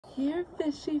Here,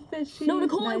 fishy, fishy. No,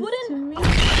 Nicole, nice I wouldn't. To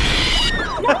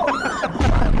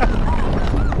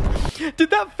meet Did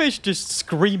that fish just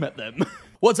scream at them?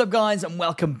 What's up, guys, and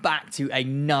welcome back to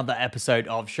another episode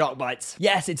of Shark Bytes.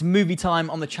 Yes, it's movie time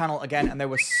on the channel again, and there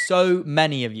were so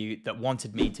many of you that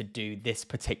wanted me to do this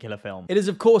particular film. It is,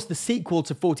 of course, the sequel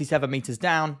to 47 Meters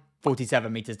Down,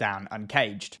 47 Meters Down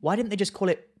Uncaged. Why didn't they just call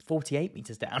it 48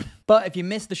 Meters Down? But if you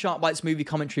missed the Shark Bytes movie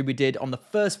commentary we did on the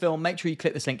first film, make sure you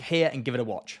click this link here and give it a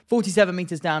watch. 47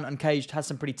 Meters Down Uncaged has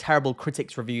some pretty terrible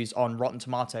critics reviews on Rotten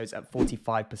Tomatoes at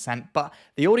 45%, but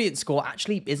the audience score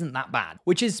actually isn't that bad,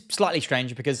 which is slightly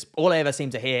strange because all I ever seem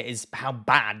to hear is how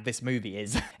bad this movie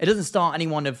is. It doesn't star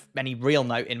anyone of any real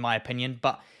note in my opinion,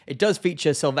 but it does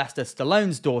feature Sylvester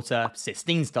Stallone's daughter,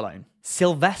 Sistine Stallone.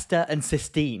 Sylvester and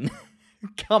Sistine.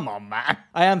 Come on, man.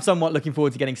 I am somewhat looking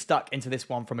forward to getting stuck into this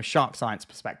one from a shark science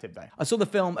perspective, though. I saw the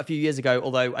film a few years ago,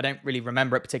 although I don't really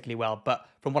remember it particularly well, but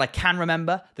from what I can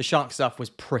remember, the shark stuff was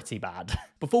pretty bad.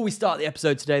 Before we start the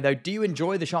episode today, though, do you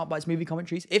enjoy the Shark Bytes movie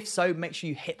commentaries? If so, make sure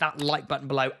you hit that like button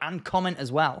below and comment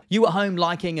as well. You at home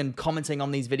liking and commenting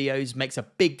on these videos makes a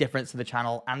big difference to the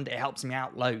channel, and it helps me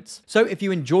out loads. So if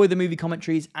you enjoy the movie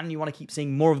commentaries and you want to keep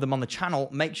seeing more of them on the channel,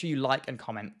 make sure you like and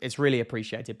comment. It's really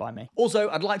appreciated by me. Also,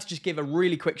 I'd like to just give a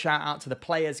really quick shout out to the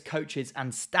players, coaches,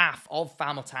 and staff of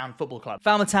Falmouthtown Football Club.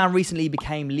 Falmouthtown recently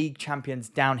became league champions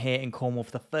down here in Cornwall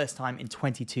for the first time in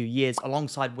 22 years,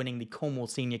 alongside winning the Cornwall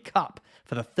Senior Cup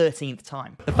for the 13th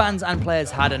time. The fans and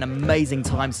players had an amazing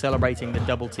time celebrating the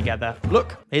double together.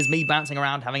 Look, here's me bouncing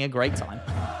around having a great time.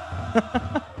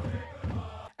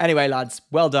 Anyway, lads,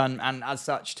 well done, and as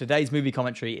such, today's movie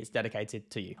commentary is dedicated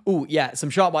to you. Oh, yeah,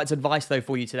 some Shark Bytes advice, though,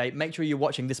 for you today. Make sure you're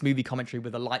watching this movie commentary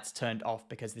with the lights turned off,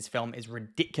 because this film is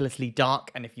ridiculously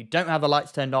dark, and if you don't have the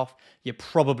lights turned off, you're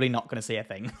probably not going to see a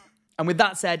thing. And with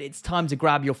that said, it's time to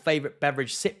grab your favourite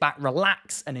beverage, sit back,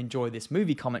 relax, and enjoy this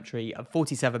movie commentary of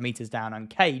 47 Meters Down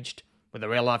Uncaged with a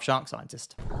real-life shark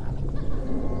scientist.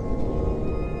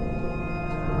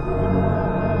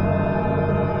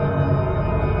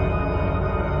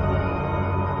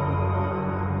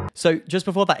 So just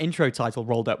before that intro title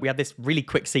rolled up, we had this really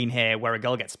quick scene here where a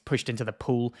girl gets pushed into the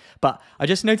pool. But I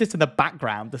just noticed in the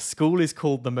background, the school is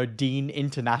called the Modine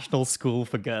International School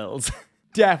for Girls.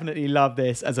 Definitely love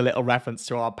this as a little reference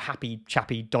to our happy,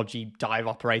 chappy, dodgy dive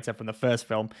operator from the first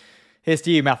film. Here's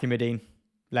to you, Matthew Modine.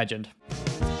 Legend.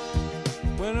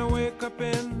 When I wake up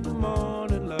in the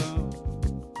morning, love.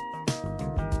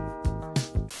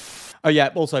 Oh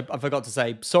yeah, also, I forgot to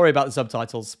say, sorry about the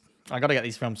subtitles. I gotta get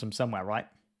these films from somewhere, right?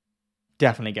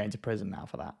 Definitely going to prison now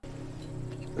for that.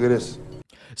 Look at this.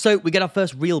 So we get our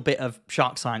first real bit of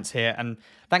shark science here, and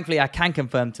thankfully I can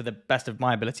confirm, to the best of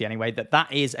my ability anyway, that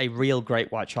that is a real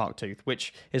great white shark tooth,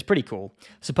 which is pretty cool.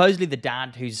 Supposedly the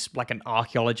dad, who's like an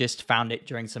archaeologist, found it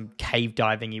during some cave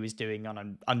diving he was doing on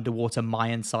an underwater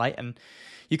Mayan site, and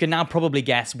you can now probably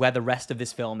guess where the rest of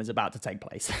this film is about to take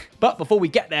place. But before we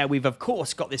get there, we've of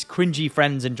course got this cringy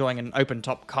friends enjoying an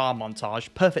open-top car montage,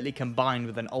 perfectly combined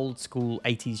with an old-school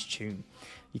 80s tune.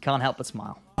 You can't help but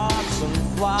smile. Some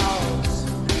flowers,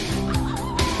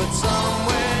 but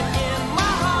somewhere in my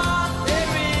heart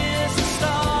there is a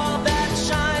star that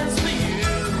shines for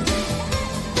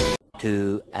you.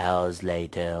 2 hours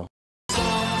later.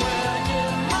 Somewhere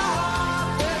in my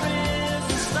heart there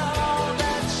is a star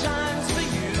that shines for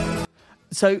you.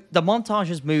 So the montage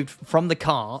has moved from the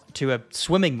car to a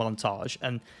swimming montage,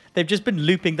 and they've just been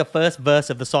looping the first verse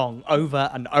of the song over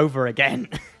and over again.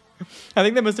 I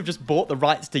think they must have just bought the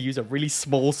rights to use a really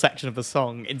small section of the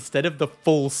song instead of the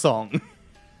full song.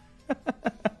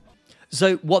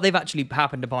 So what they've actually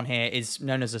happened upon here is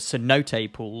known as a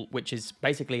cenote pool, which is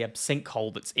basically a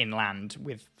sinkhole that's inland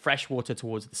with fresh water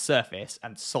towards the surface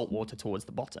and salt water towards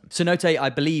the bottom. Cenote,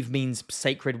 I believe, means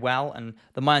sacred well, and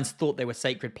the Mayans thought they were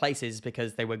sacred places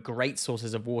because they were great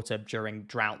sources of water during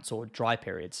droughts or dry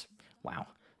periods. Wow.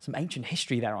 Some ancient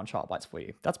history there on Shark Bytes for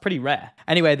you. That's pretty rare.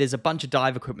 Anyway, there's a bunch of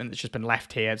dive equipment that's just been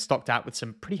left here, stocked out with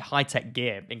some pretty high-tech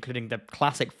gear, including the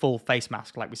classic full face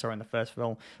mask like we saw in the first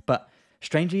film. But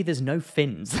strangely, there's no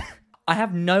fins. I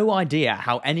have no idea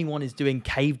how anyone is doing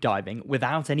cave diving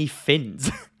without any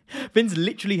fins. Fins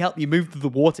literally help you move through the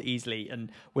water easily,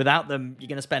 and without them, you're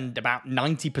going to spend about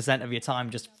 90% of your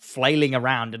time just flailing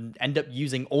around and end up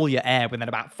using all your air within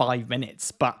about 5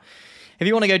 minutes. But if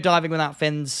you want to go diving without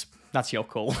fins, that's your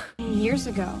call. Years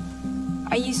ago,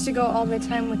 I used to go all the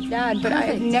time with Dad, but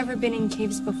I've never been in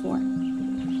caves before.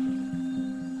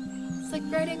 It's like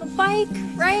riding a bike,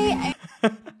 right?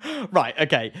 Right,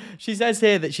 okay. She says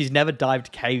here that she's never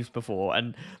dived caves before,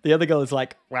 and the other girl is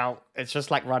like, well, it's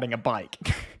just like riding a bike.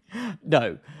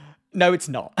 No, it's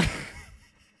not.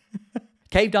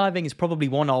 Cave diving is probably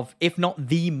one of, if not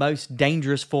the most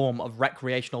dangerous form of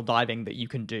recreational diving that you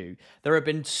can do. There have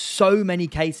been so many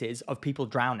cases of people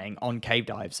drowning on cave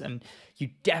dives, and you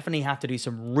definitely have to do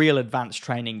some real advanced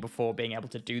training before being able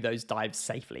to do those dives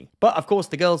safely. But of course,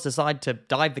 the girls decide to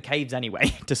dive the caves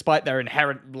anyway, despite their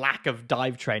inherent lack of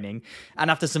dive training.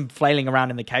 And after some flailing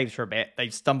around in the caves for a bit, they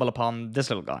stumble upon this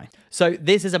little guy. So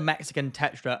this is a Mexican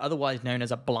tetra, otherwise known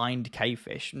as a blind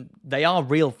cavefish. They are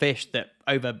real fish that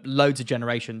over loads of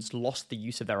generations lost the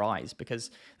use of their eyes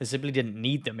because they simply didn't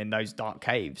need them in those dark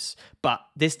caves. But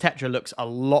this tetra looks a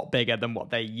lot bigger than what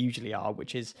they usually are,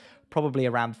 which is probably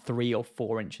around 3 or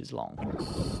 4 inches long.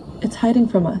 It's hiding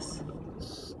from us.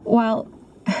 Well,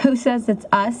 who says it's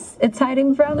us it's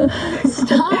hiding from?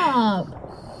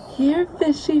 Stop! Here,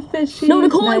 fishy, fishy. No,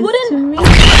 Nicole, I wouldn't.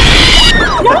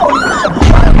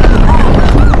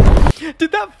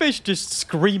 Did that fish just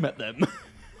scream at them?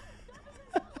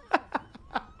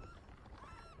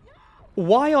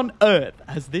 Why on earth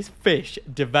has this fish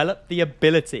developed the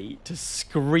ability to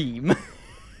scream?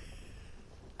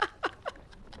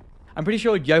 I'm pretty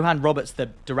sure Johan Roberts, the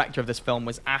director of this film,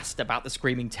 was asked about the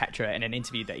screaming tetra in an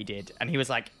interview that he did. And he was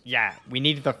like, yeah, we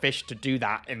needed the fish to do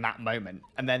that in that moment.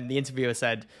 And then the interviewer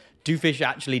said, do fish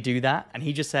actually do that? And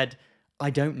he just said, I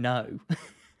don't know.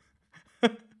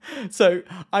 So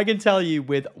I can tell you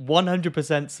with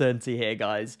 100% certainty here,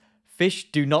 guys,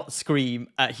 fish do not scream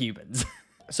at humans.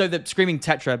 So the screaming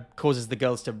tetra causes the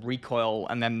girls to recoil,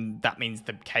 and then that means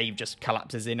the cave just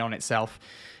collapses in on itself,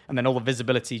 and then all the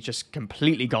visibility is just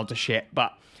completely gone to shit.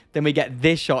 But then we get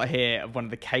this shot here of one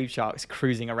of the cave sharks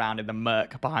cruising around in the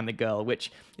murk behind the girl, which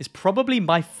is probably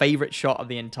my favorite shot of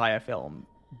the entire film,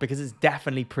 because it's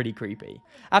definitely pretty creepy.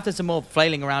 After some more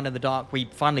flailing around in the dark, we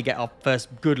finally get our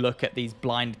first good look at these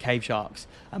blind cave sharks,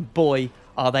 and boy,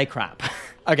 are they crap.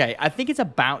 Okay, I think it's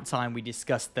about time we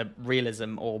discuss the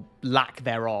realism, or lack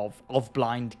thereof, of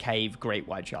blind cave great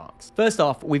white sharks. First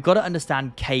off, we've got to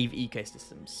understand cave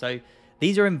ecosystems. So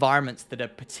these are environments that are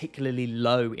particularly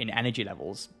low in energy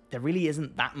levels. There really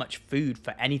isn't that much food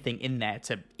for anything in there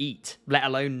to eat, let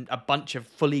alone a bunch of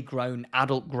fully grown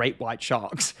adult great white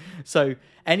sharks. So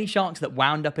any sharks that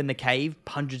wound up in the cave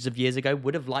hundreds of years ago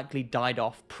would have likely died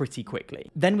off pretty quickly.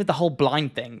 Then with the whole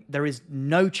blind thing, there is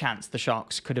no chance the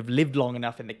sharks could have lived long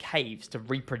enough in the caves to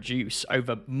reproduce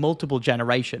over multiple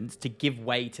generations to give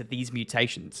way to these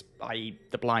mutations, i.e.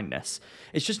 the blindness.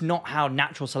 It's just not how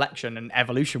natural selection and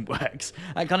evolution works.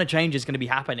 That kind of change is going to be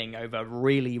happening over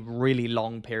really, really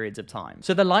long periods of time.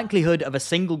 So the likelihood of a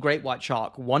single great white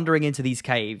shark wandering into these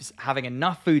caves, having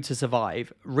enough food to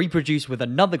survive, reproduce with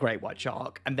another great white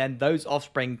shark, and then those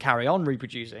offspring carry on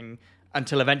reproducing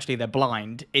until eventually they're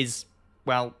blind is,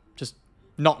 well, just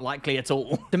not likely at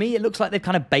all. To me, it looks like they've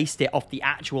kind of based it off the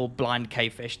actual blind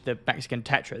cavefish, the Mexican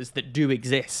tetras, that do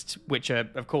exist, which are,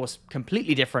 of course,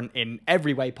 completely different in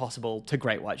every way possible to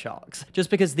great white sharks. Just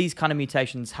because these kind of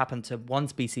mutations happen to one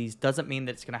species doesn't mean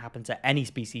that it's going to happen to any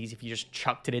species if you just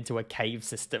chucked it into a cave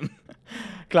system.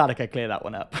 Glad I could clear that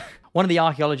one up. One of the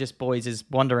archaeologist boys is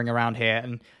wandering around here,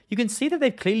 and you can see that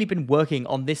they've clearly been working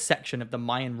on this section of the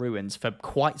Mayan ruins for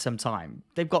quite some time.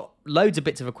 They've got loads of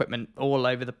bits of equipment all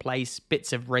over the place,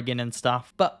 bits of rigging and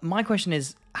stuff. But my question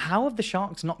is, how have the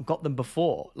sharks not got them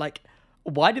before? Like,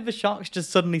 why did the sharks just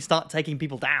suddenly start taking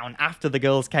people down after the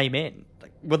girls came in?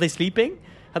 Like, were they sleeping?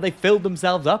 Had they filled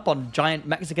themselves up on giant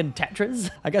Mexican tetras?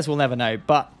 I guess we'll never know,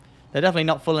 but they're definitely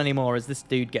not full anymore, as this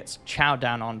dude gets chowed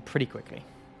down on pretty quickly.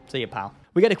 See you, pal.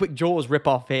 We get a quick Jaws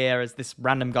rip-off here as this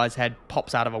random guy's head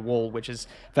pops out of a wall, which is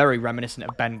very reminiscent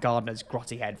of Ben Gardner's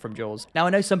grotty head from Jaws. Now, I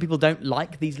know some people don't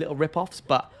like these little rip-offs,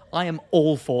 but I am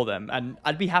all for them, and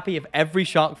I'd be happy if every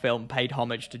shark film paid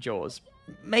homage to Jaws.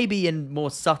 Maybe in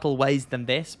more subtle ways than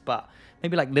this, but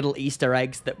maybe like little Easter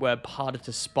eggs that were harder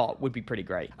to spot would be pretty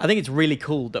great. I think it's really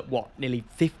cool that, nearly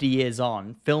 50 years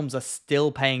on, films are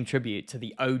still paying tribute to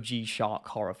the OG shark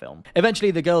horror film. Eventually,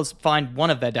 the girls find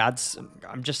one of their dads.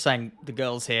 I'm just saying the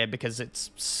girls here because it's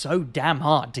so damn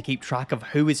hard to keep track of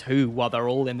who is who while they're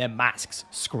all in their masks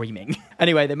screaming.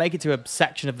 Anyway, they make it to a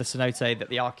section of the cenote that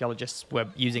the archaeologists were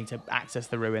using to access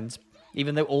the ruins,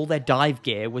 even though all their dive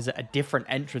gear was at a different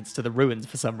entrance to the ruins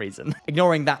for some reason.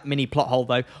 Ignoring that mini plot hole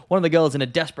though, one of the girls, in a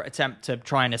desperate attempt to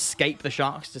try and escape the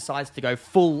sharks, decides to go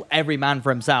full every man for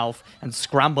himself and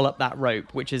scramble up that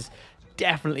rope, which is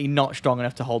definitely not strong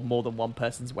enough to hold more than one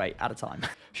person's weight at a time.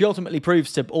 She ultimately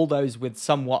proves to all those with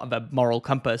somewhat of a moral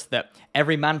compass that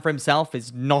every man for himself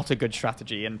is not a good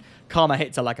strategy, and karma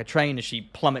hits her like a train as she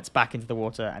plummets back into the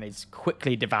water and is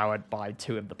quickly devoured by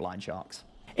 2 of the blind sharks.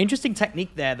 Interesting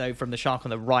technique there, though, from the shark on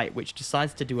the right, which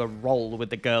decides to do a roll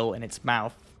with the girl in its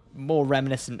mouth. more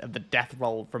reminiscent of the death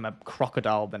roll from a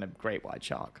crocodile than a great white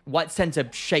shark. Whites tend to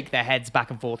shake their heads back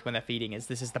and forth when they're feeding, as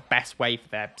this is the best way for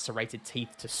their serrated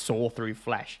teeth to saw through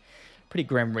flesh. Pretty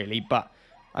grim, really, but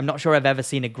I'm not sure I've ever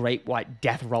seen a great white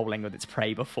death rolling with its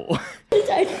prey before.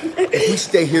 If we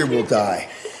stay here, we'll die.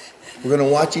 We're gonna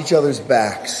watch each other's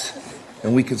backs,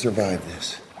 and we can survive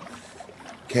this.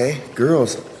 Okay?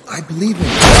 Girls, I believe in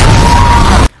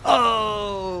you.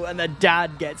 Oh, and the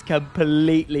dad gets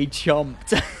completely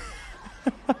chomped.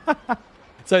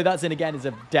 So that scene again is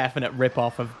a definite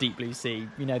rip-off of Deep Blue Sea.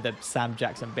 You know, the Sam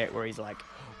Jackson bit where he's like,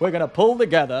 we're gonna pull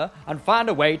together and find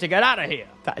a way to get out of here.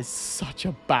 That is such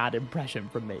a bad impression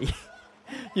from me.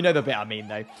 You know the bit I mean,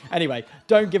 though. Anyway,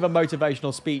 don't give a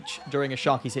motivational speech during a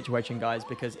sharky situation, guys,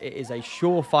 because it is a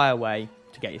surefire way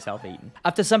to get yourself eaten.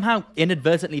 After somehow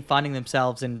inadvertently finding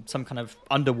themselves in some kind of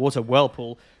underwater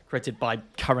whirlpool created by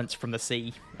currents from the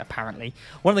sea, apparently,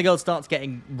 one of the girls starts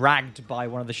getting ragged by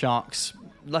one of the sharks.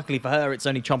 Luckily for her, it's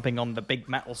only chomping on the big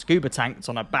metal scuba tank that's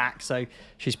on her back, so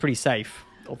she's pretty safe,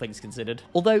 all things considered.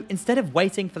 Although, instead of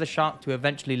waiting for the shark to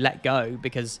eventually let go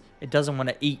because it doesn't want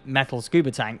to eat metal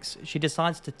scuba tanks, she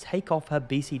decides to take off her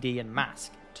BCD and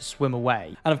mask to swim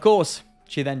away. And of course,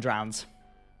 she then drowns.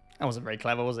 That wasn't very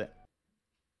clever, was it?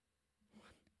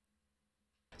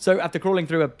 So after crawling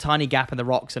through a tiny gap in the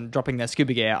rocks and dropping their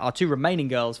scuba gear, our two remaining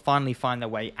girls finally find their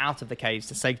way out of the caves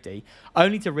to safety,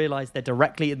 only to realise they're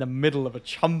directly in the middle of a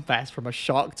chum fest from a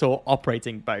Shark Tour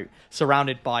operating boat,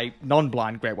 surrounded by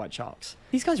non-blind great white sharks.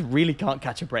 These guys really can't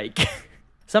catch a break.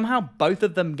 Somehow both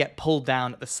of them get pulled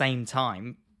down at the same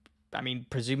time, I mean,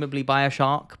 presumably by a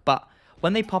shark, but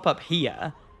when they pop up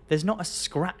here, there's not a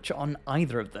scratch on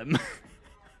either of them.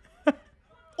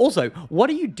 Also, what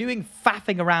are you doing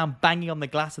faffing around banging on the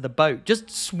glass of the boat? Just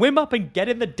swim up and get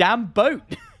in the damn boat.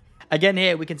 Again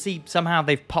here, we can see somehow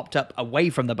they've popped up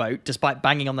away from the boat despite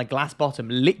banging on the glass bottom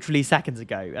literally seconds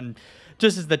ago. And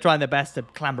just as they're trying their best to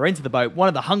clamber into the boat, one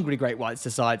of the hungry great whites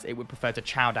decides it would prefer to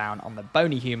chow down on the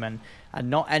bony human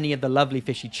and not any of the lovely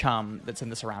fishy chum that's in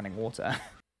the surrounding water.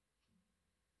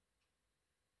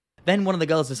 Then one of the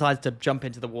girls decides to jump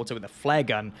into the water with a flare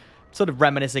gun, sort of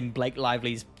reminiscing Blake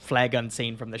Lively's flare gun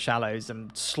scene from The Shallows,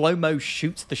 and slow-mo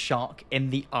shoots the shark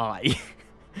in the eye.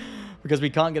 Because we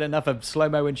can't get enough of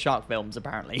slow-mo in shark films,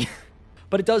 apparently.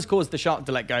 But it does cause the shark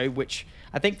to let go, which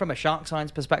I think from a shark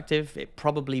science perspective, it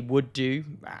probably would do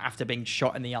after being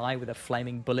shot in the eye with a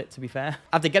flaming bullet, to be fair.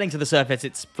 After getting to the surface,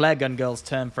 it's flare gun girl's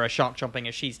turn for a shark chomping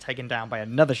as she's taken down by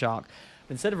another shark.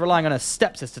 Instead of relying on her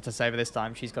stepsister to save her this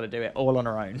time, she's got to do it all on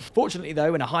her own. Fortunately,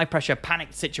 though, in a high-pressure,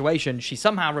 panicked situation, she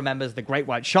somehow remembers the great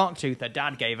white shark tooth her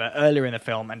dad gave her earlier in the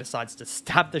film and decides to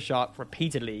stab the shark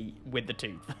repeatedly with the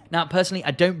tooth. Now, personally,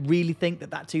 I don't really think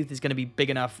that tooth is going to be big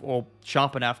enough or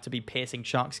sharp enough to be piercing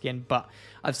shark skin, but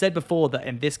I've said before that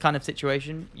in this kind of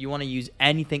situation, you want to use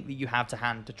anything that you have to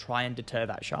hand to try and deter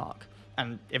that shark.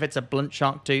 And if it's a blunt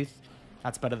shark tooth,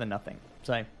 that's better than nothing.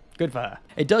 So good for her.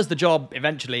 It does the job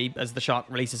eventually as the shark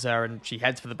releases her and she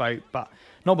heads for the boat, but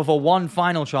not before one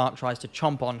final shark tries to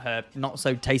chomp on her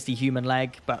not-so-tasty human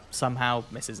leg, but somehow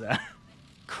misses her.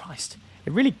 Christ,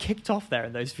 it really kicked off there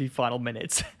in those few final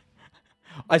minutes.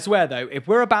 I swear, though, if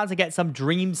we're about to get some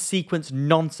dream sequence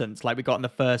nonsense like we got in the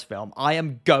first film, I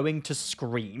am going to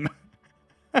scream.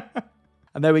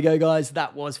 And there we go, guys.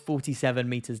 That was 47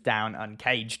 Meters Down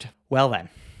Uncaged. Well then.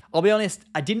 I'll be honest,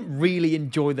 I didn't really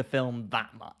enjoy the film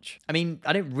that much. I mean,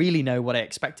 I didn't really know what I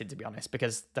expected, to be honest,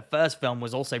 because the first film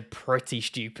was also pretty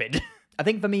stupid. I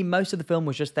think for me, most of the film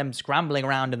was just them scrambling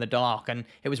around in the dark, and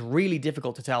it was really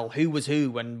difficult to tell who was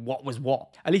who and what was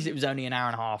what. At least it was only an hour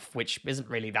and a half, which isn't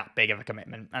really that big of a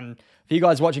commitment. And for you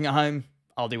guys watching at home,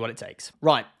 I'll do what it takes.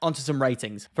 Right, onto some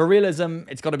ratings. For realism,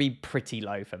 it's got to be pretty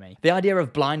low for me. The idea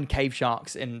of blind cave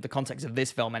sharks, in the context of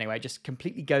this film anyway, just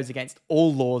completely goes against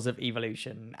all laws of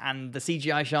evolution. And the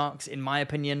CGI sharks, in my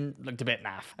opinion, looked a bit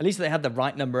naff. At least they had the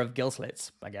right number of gill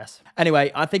slits, I guess.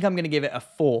 Anyway, I think I'm going to give it a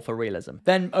 4 for realism.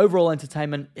 Then overall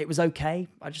entertainment, it was okay.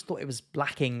 I just thought it was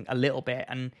lacking a little bit,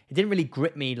 and it didn't really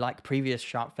grip me like previous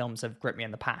shark films have gripped me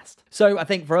in the past. So I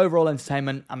think for overall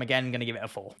entertainment, I'm again going to give it a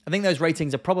 4. I think those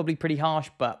ratings are probably pretty harsh,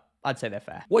 but I'd say they're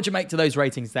fair. What'd you make to those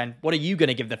ratings then? What are you going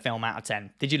to give the film out of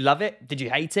 10? Did you love it? Did you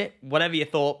hate it? Whatever you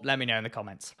thought, let me know in the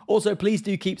comments. Also, please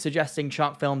do keep suggesting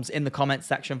shark films in the comments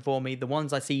section for me. The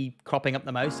ones I see cropping up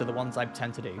the most are the ones I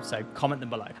tend to do, so comment them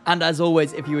below. And as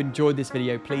always, if you enjoyed this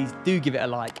video, please do give it a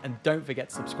like, and don't forget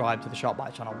to subscribe to the Shark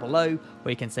Bytes channel below,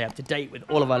 where you can stay up to date with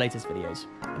all of our latest videos.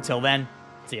 Until then,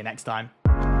 see you next time.